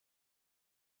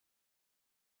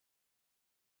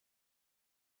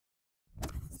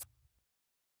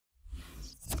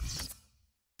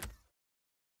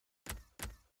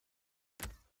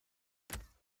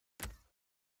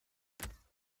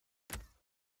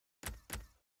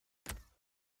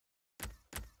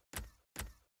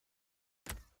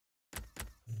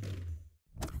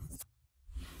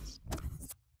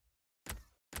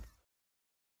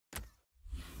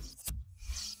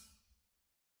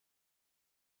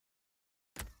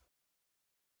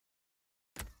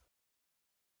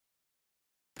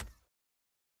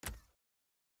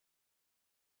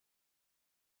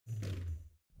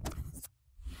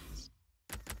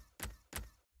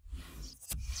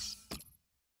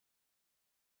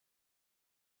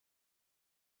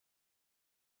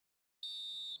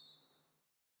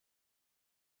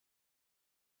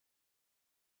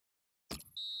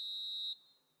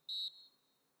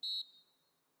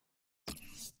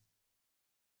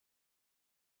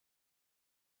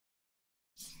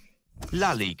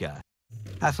La Liga.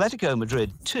 Atletico Madrid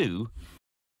 2,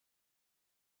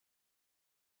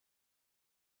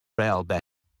 Real Betis.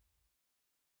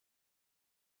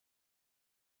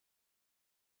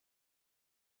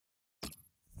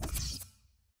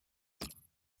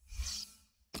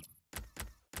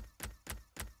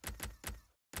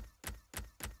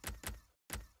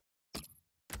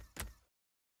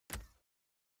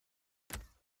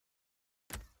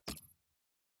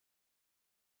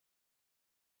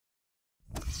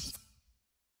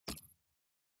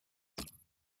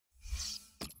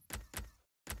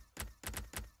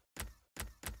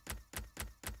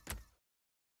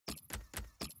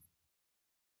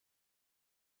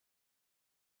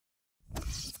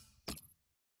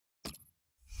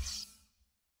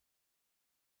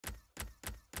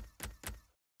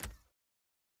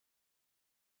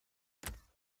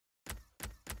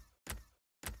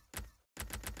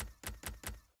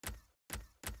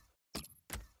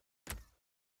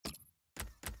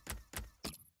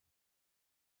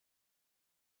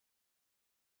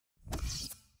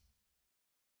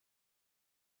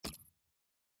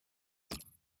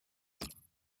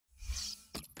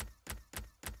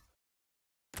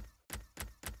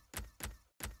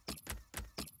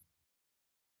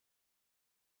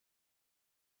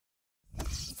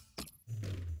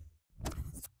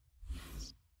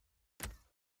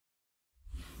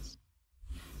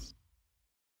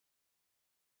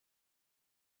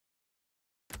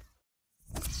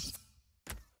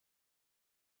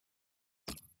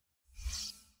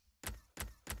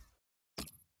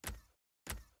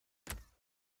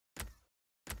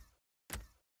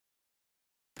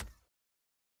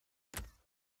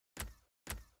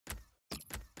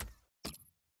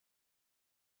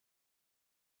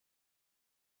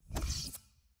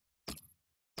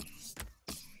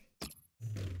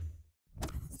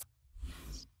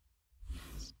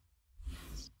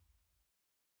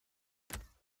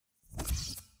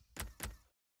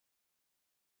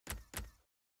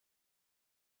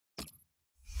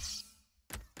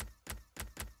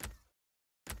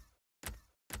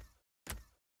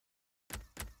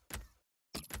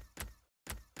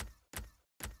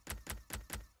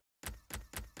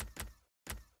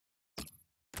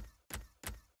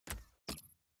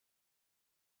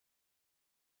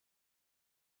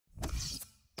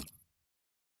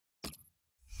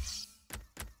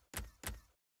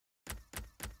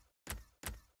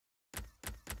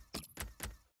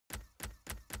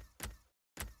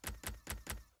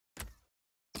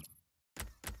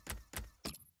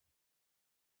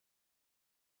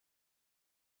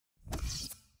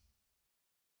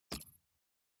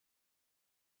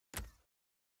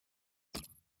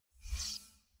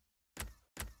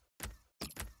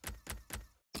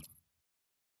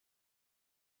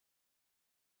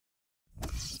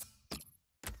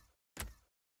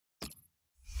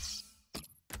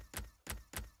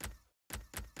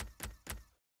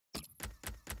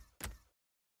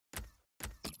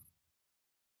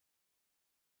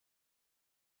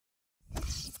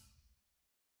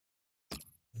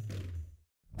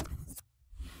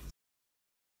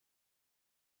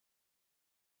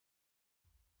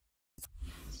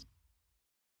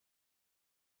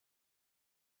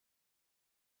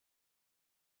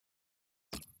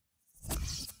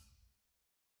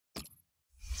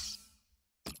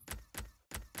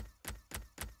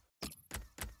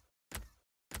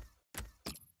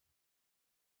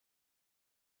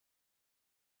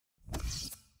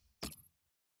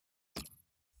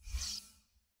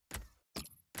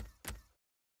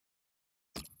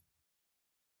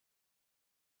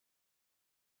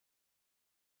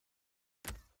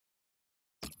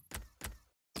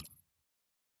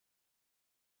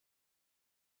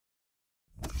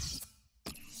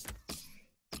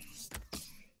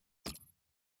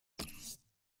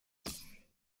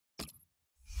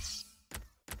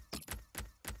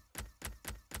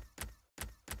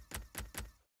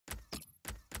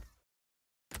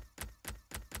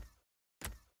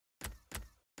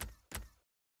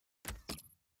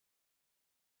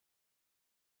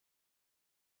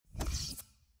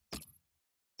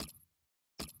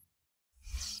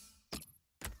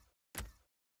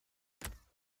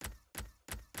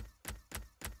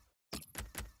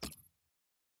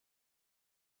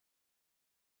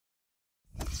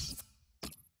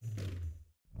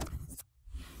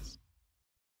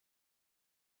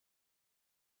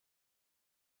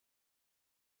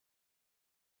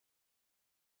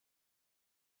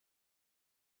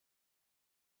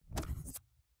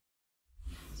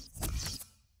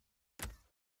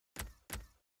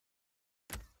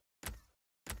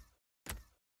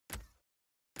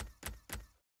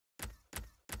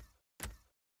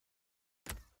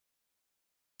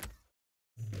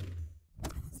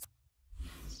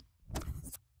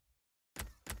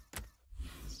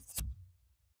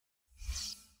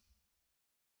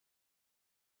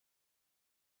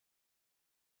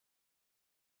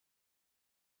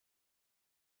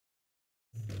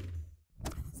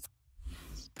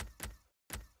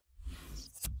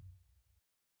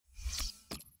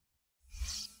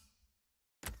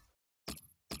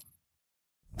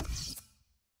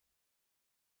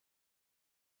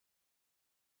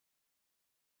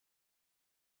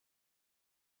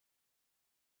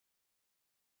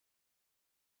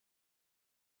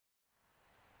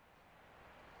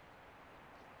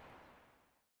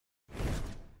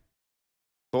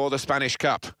 For the Spanish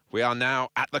Cup, we are now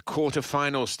at the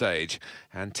quarter-final stage,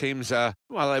 and teams are,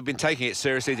 well, they've been taking it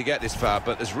seriously to get this far,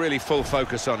 but there's really full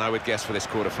focus on, I would guess, for this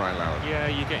quarter-final, Alan. Yeah,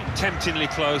 you're getting temptingly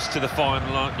close to the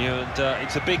final, aren't you? And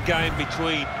it's a big game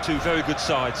between two very good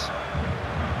sides.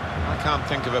 I can't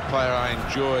think of a player I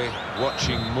enjoy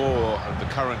watching more of the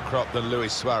current crop than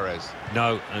Luis Suarez.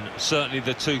 No, and certainly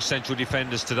the two central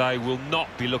defenders today will not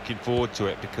be looking forward to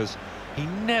it, because he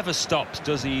never stops,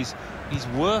 does he? His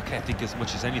work ethic, as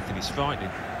much as anything, is frightening.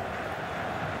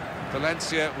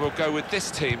 Valencia will go with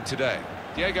this team today.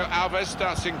 Diego Alves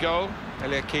starts in goal.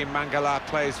 Eliakim Mangala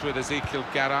plays with Ezekiel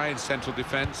Garay in central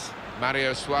defence.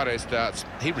 Mario Suarez starts.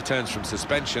 He returns from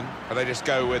suspension. But they just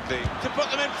go with the... to put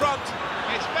them in front.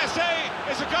 It's Messi.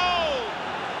 It's a goal.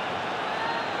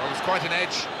 Well, there's quite an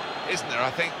edge, isn't there,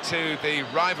 I think, to the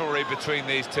rivalry between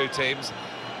these two teams.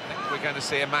 I think we're going to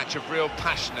see a match of real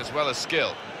passion as well as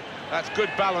skill. That's good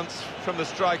balance from the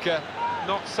striker,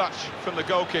 not such from the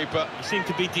goalkeeper. He seemed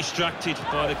to be distracted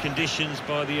by the conditions,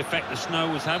 by the effect the snow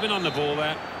was having on the ball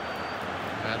there.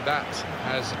 And that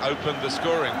has opened the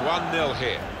scoring. 1-0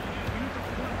 here.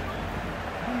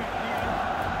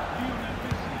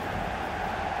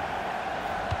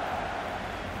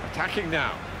 Attacking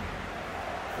now.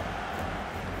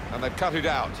 And they've cut it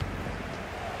out.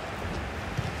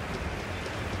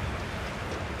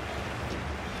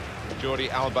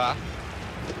 Jordi Alba.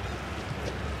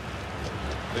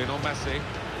 Lionel Messi.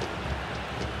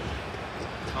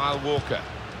 Kyle Walker.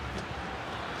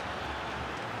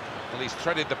 Well, he's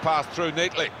threaded the pass through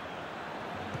neatly.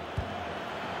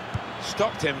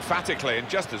 Stopped emphatically and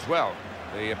just as well.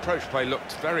 The approach play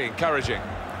looked very encouraging.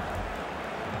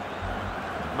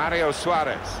 Mario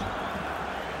Suarez.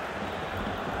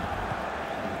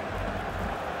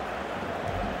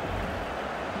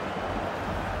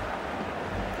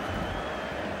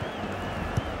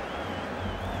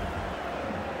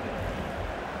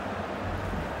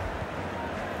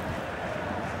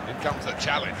 Comes the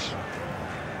challenge.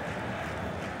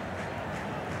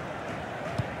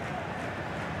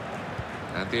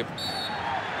 And the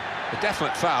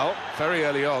definite foul very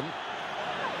early on.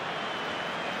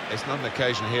 It's not an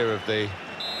occasion here of the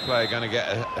player going to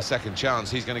get a second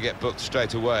chance. He's going to get booked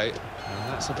straight away,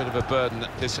 and that's a bit of a burden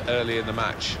this early in the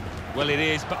match. Well, it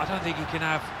is, but I don't think he can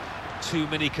have too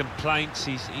many complaints.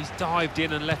 He's dived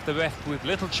in and left the ref with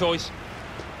little choice.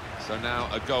 So now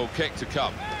a goal kick to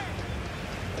come.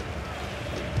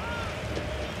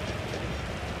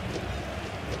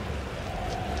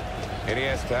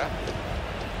 Iniesta.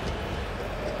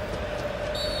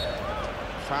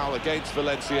 Foul against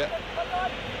Valencia.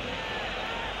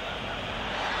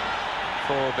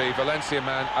 For the Valencia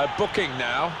man, a booking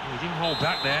now. He didn't hold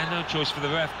back there, no choice for the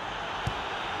ref.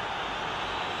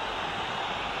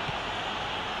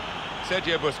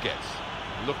 Sergio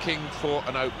Busquets looking for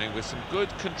an opening with some good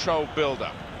controlled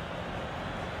build-up.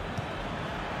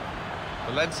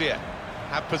 Valencia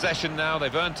have possession now,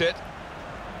 they've earned it.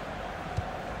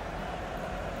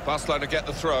 Barcelona get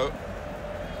the throw.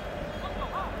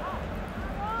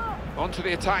 On to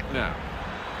the attack now.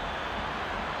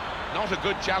 Not a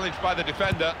good challenge by the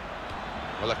defender.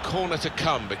 Well, a corner to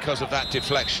come because of that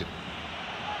deflection.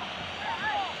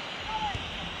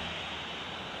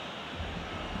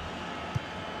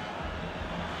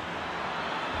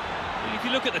 If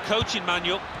you look at the coaching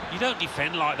manual, you don't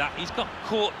defend like that. He's got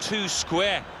caught too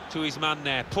square to his man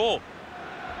there. Paul.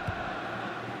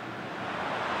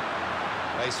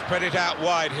 They spread it out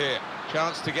wide here.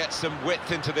 Chance to get some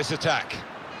width into this attack.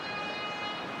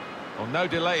 Well, no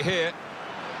delay here.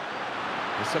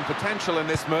 There's some potential in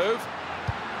this move.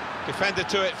 Defender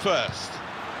to it first.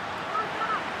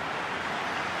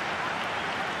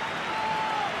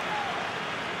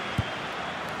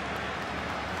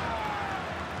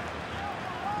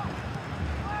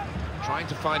 Trying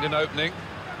to find an opening.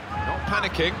 Not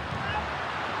panicking.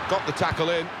 Got the tackle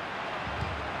in.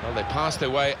 Well, they passed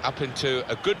their way up into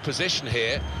a good position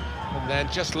here, and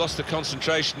then just lost the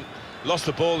concentration, lost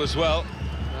the ball as well.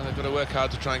 Now they've got to work hard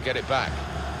to try and get it back.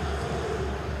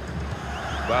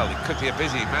 Well, he could be a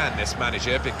busy man, this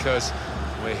manager, because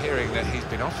we're hearing that he's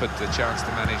been offered the chance to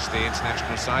manage the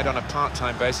international side on a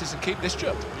part-time basis and keep this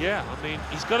job. Yeah, I mean,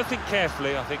 he's got to think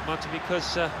carefully, I think, Monty,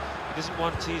 because he doesn't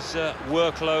want his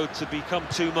workload to become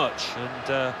too much,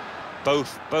 and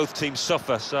both teams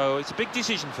suffer, so it's a big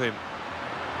decision for him.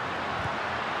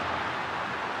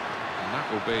 And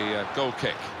that will be a goal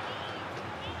kick.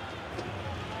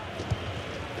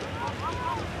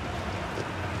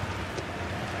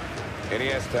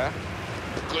 Iniesta,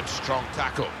 good strong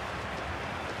tackle.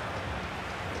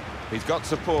 He's got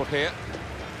support here.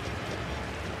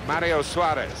 Mario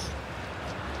Suarez.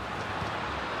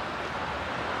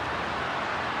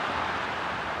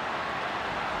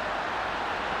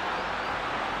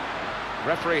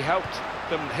 Referee helped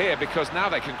them here because now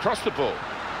they can cross the ball.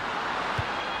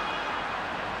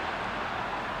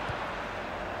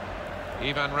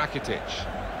 Ivan Rakitic.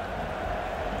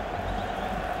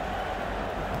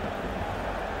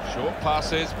 Short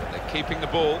passes, but they're keeping the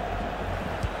ball.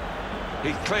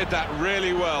 He cleared that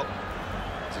really well.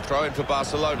 It's a throw in for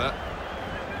Barcelona.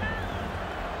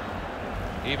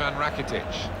 Ivan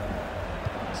Rakitic.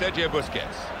 Sergio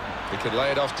Busquets. He can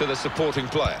lay it off to the supporting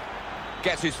player.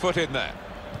 Gets his foot in there.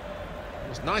 It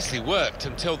was nicely worked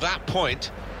until that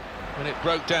point when it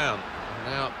broke down. And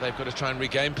now they've got to try and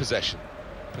regain possession.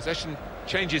 Possession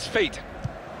changes feet.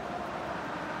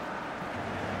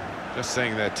 Just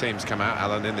seeing their teams come out,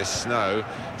 Alan, in this snow.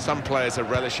 Some players are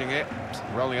relishing it,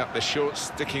 rolling up their shorts,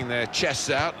 sticking their chests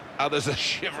out. Others are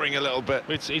shivering a little bit.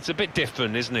 It's a bit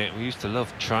different, isn't it? We used to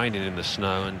love training in the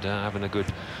snow and having a good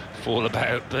fall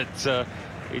about, but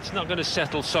it's not going to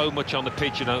settle so much on the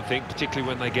pitch, I don't think, particularly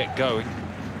when they get going.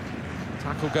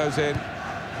 Tackle goes in.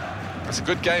 It's a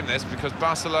good game, this, because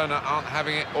Barcelona aren't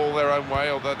having it all their own way,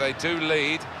 although they do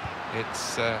lead.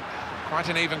 It's quite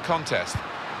an even contest.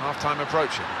 Half-time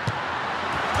approaching.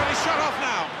 But he's shot off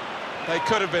now. They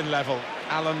could have been level.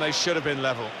 Alan, they should have been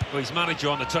level. Well, his manager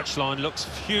on the touchline looks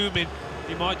fuming.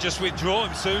 He might just withdraw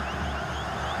him soon.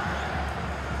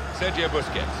 Sergio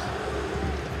Busquets.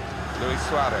 Luis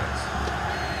Suarez.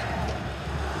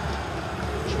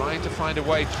 Trying to find a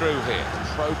way through here,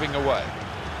 probing away.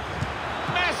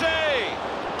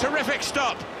 Messi! Terrific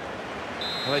stop.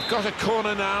 Well, they've got a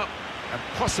corner now, and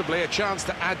possibly a chance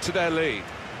to add to their lead.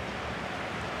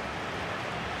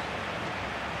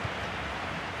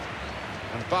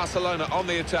 And Barcelona on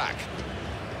the attack.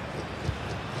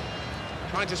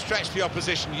 Trying to stretch the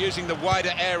opposition, using the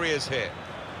wider areas here.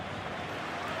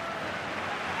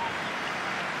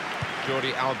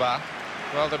 Jordi Alba.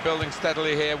 Well, they're building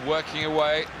steadily here, working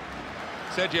away.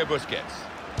 Sergio Busquets.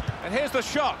 And here's the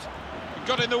shot. He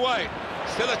got in the way.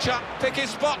 Still a chance. Pick his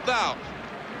spot now.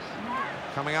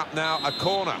 Coming up now, a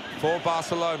corner for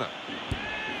Barcelona.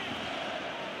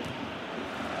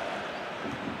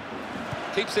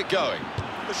 Keeps it going.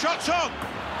 The shot's on.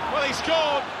 Well, he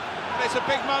scored. And it's a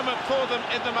big moment for them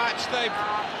in the match. They've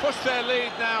pushed their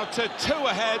lead now to 2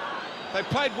 ahead. They've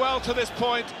played well to this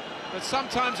point, but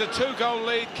sometimes a 2-goal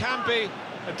lead can be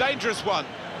a dangerous one.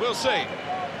 We'll see.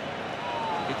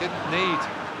 He didn't need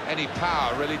any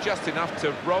power, really, just enough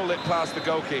to roll it past the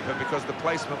goalkeeper because the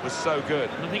placement was so good.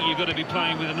 I think you've got to be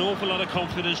playing with an awful lot of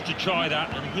confidence to try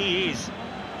that, and he is.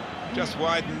 Just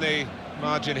widen the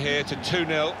margin here to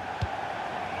 2-0.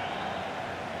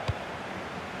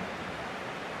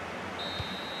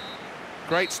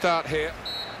 Great start here.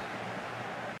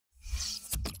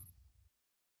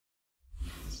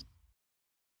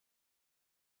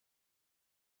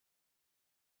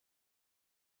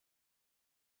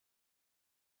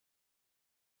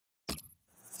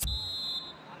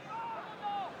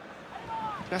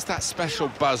 Just that special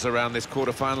buzz around this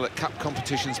quarter-final that cup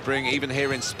competitions bring, even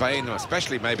here in Spain, or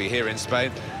especially maybe here in Spain.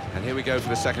 And here we go for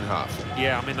the second half.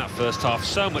 Yeah, I mean, that first half,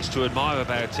 so much to admire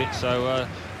about it, so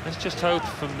let's just hope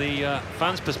from the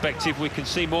fans' perspective we can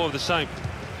see more of the same.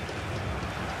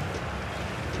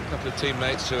 A couple of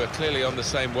teammates who are clearly on the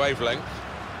same wavelength.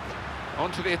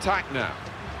 On to the attack now.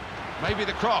 Maybe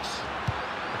the cross.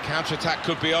 The counter-attack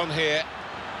could be on here.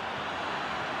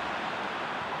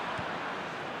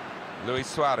 Luis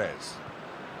Suarez.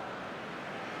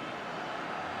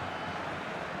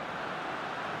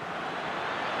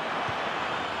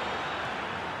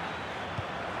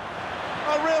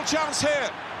 A real chance here.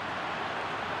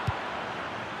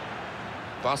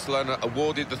 Barcelona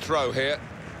awarded the throw here.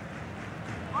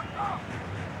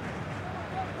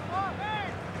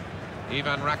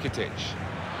 Ivan Rakitic.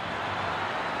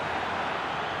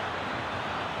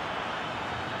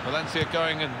 Valencia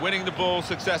going and winning the ball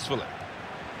successfully.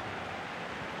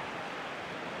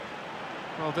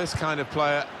 Well, this kind of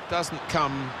player doesn't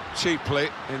come cheaply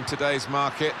in today's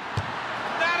market.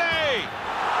 Nani!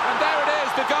 And there it is,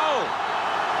 the goal!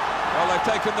 Well, they've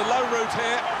taken the low route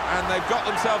here, and they've got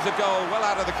themselves a goal well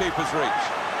out of the keeper's reach.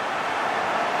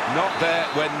 Not there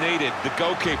when needed, the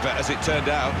goalkeeper, as it turned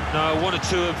out. No, 1 or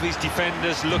 2 of his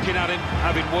defenders looking at him,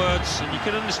 having words, and you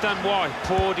can understand why.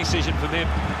 Poor decision from him.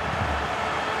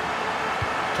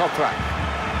 Toprak.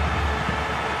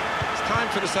 Time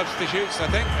for the substitutes, I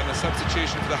think, and the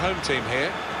substitution for the home team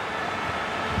here.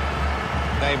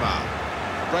 Neymar.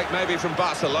 A break maybe from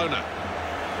Barcelona.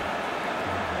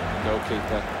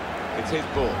 Goalkeeper. It's his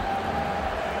ball.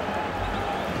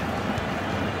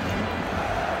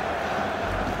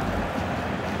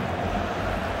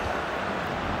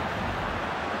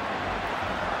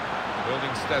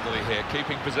 Building steadily here,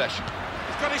 keeping possession.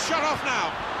 got his shot off now.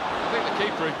 I think the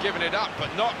keeper had given it up, but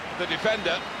not the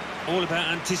defender. All about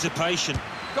anticipation.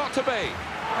 Got to be.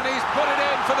 And he's put it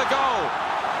in for the goal.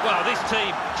 Well, this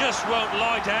team just won't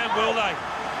lie down, will they?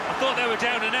 I thought they were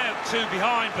down and out, 2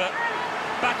 behind, but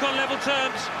back on level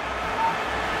terms.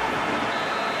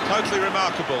 Totally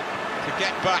remarkable to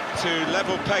get back to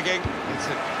level pegging. It's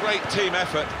a great team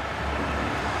effort.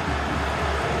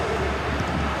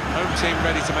 Home team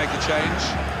ready to make a change.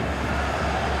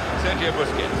 Sergio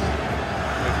Busquets.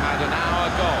 We've had an hour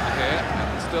gone here,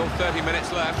 and still 30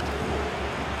 minutes left.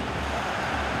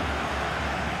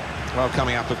 Well,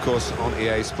 coming up, of course, on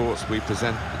EA Sports, we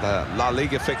present the La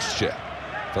Liga fixture.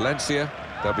 Valencia,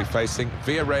 they'll be facing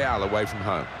Villarreal away from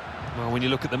home. Well, when you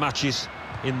look at the matches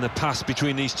in the past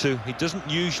between these two, it doesn't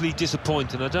usually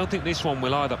disappoint, and I don't think this one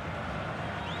will either.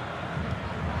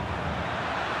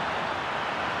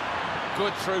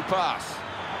 Good through pass.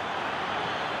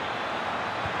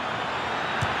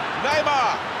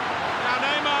 Neymar! Now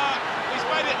Neymar, he's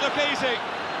made it look easy.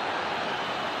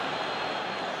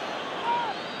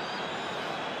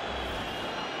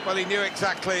 Well, he knew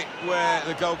exactly where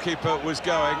the goalkeeper was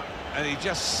going, and he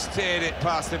just steered it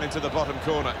past him into the bottom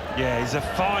corner. Yeah, he's a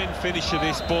fine finisher,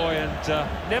 this boy,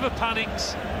 and never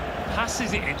panics,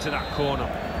 passes it into that corner.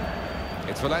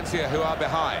 It's Valencia who are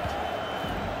behind.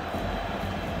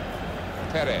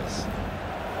 Perez.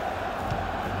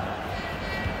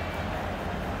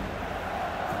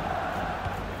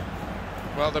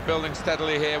 Well, they're building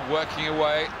steadily here, working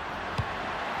away.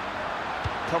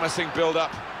 Promising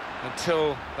build-up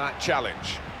until that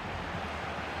challenge.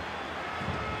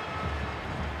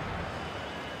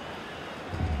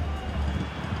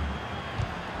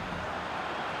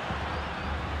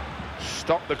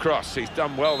 Stop the cross. He's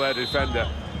done well there, defender.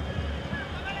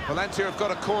 Valencia have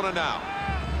got a corner now.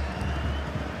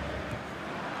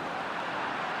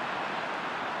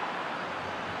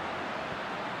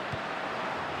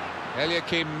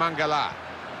 Eliakim Mangala.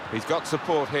 He's got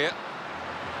support here.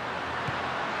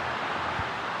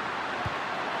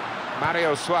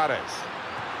 Mario Suarez.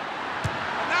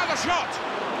 Now the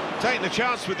shot! Taking the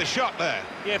chance with the shot there.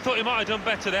 Yeah, thought he might have done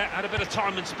better there. Had a bit of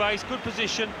time and space, good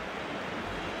position.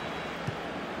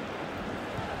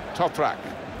 Toprak.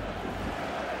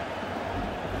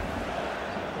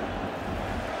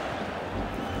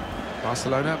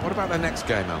 Barcelona, what about their next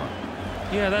game, Alan?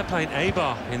 Yeah, they're playing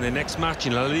Eibar in their next match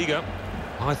in La Liga.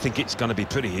 I think it's going to be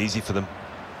pretty easy for them.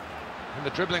 And the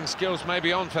dribbling skills may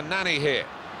be on for Nani here.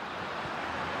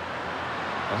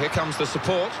 Well, here comes the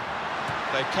support.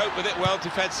 They cope with it well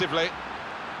defensively.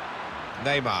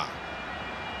 Neymar.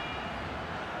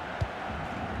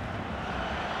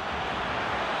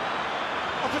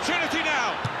 Opportunity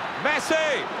now.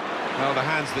 Messi. Well, the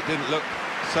hands that didn't look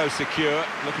so secure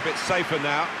look a bit safer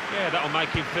now. Yeah, that'll make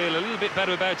him feel a little bit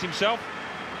better about himself.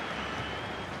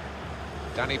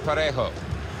 Dani Parejo.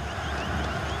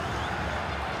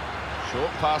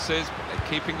 Short passes, but they're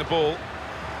keeping the ball.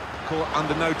 Caught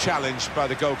under no challenge by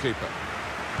the goalkeeper.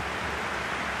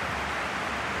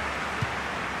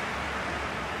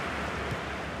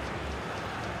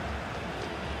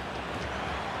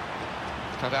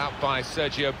 Cut out by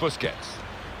Sergio Busquets.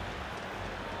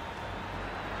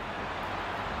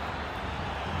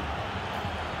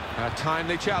 A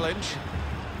timely challenge.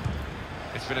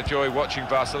 It's been a joy watching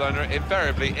Barcelona, it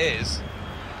invariably is.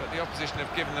 But the opposition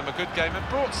have given them a good game and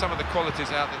brought some of the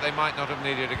qualities out that they might not have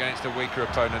needed against a weaker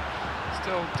opponent.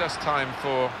 Still just time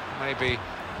for maybe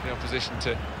the opposition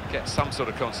to get some sort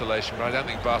of consolation, but I don't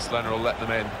think Barcelona will let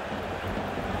them in.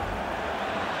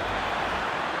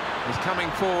 He's coming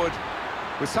forward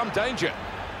with some danger.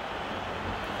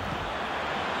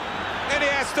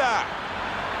 Iniesta!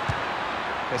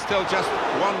 They're still just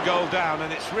one goal down,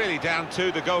 and it's really down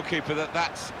to the goalkeeper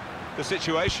that's the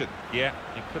situation. Yeah,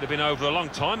 it could have been over a long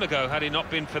time ago had it not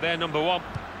been for their number one.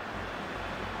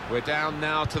 We're down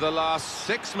now to the last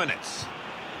 6 minutes.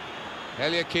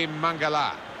 Eliakim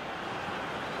Mangala.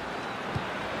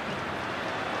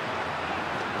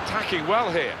 Attacking well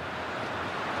here.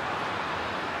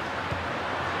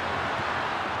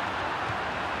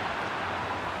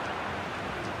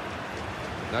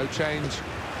 No change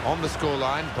on the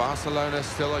scoreline. Barcelona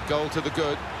still a goal to the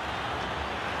good.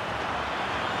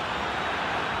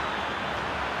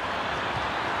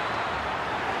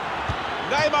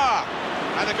 Neymar!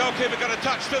 And the goalkeeper got a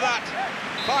touch to that.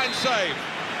 Fine save.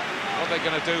 What are they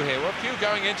going to do here? Well, a few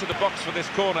going into the box for this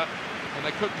corner, and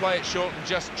they could play it short and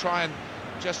just try and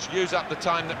use up the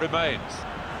time that remains.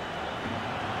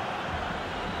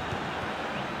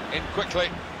 In quickly.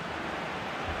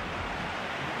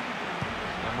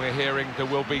 And we're hearing there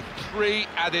will be 3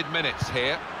 added minutes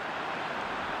here.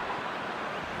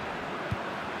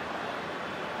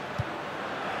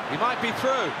 He might be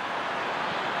through.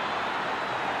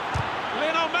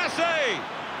 Lionel Messi!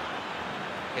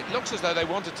 It looks as though they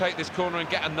want to take this corner and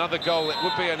get another goal. It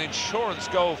would be an insurance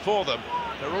goal for them.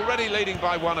 They're already leading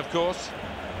by one, of course.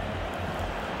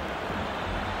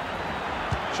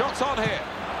 Shots on here.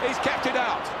 He's kept it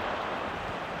out.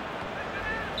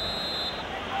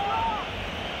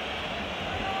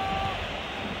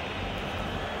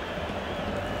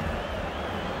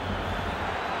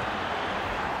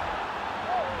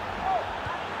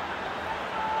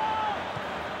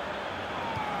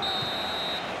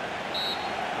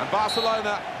 And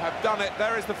Barcelona have done it.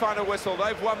 There is the final whistle.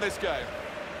 They've won this game.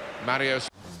 Mario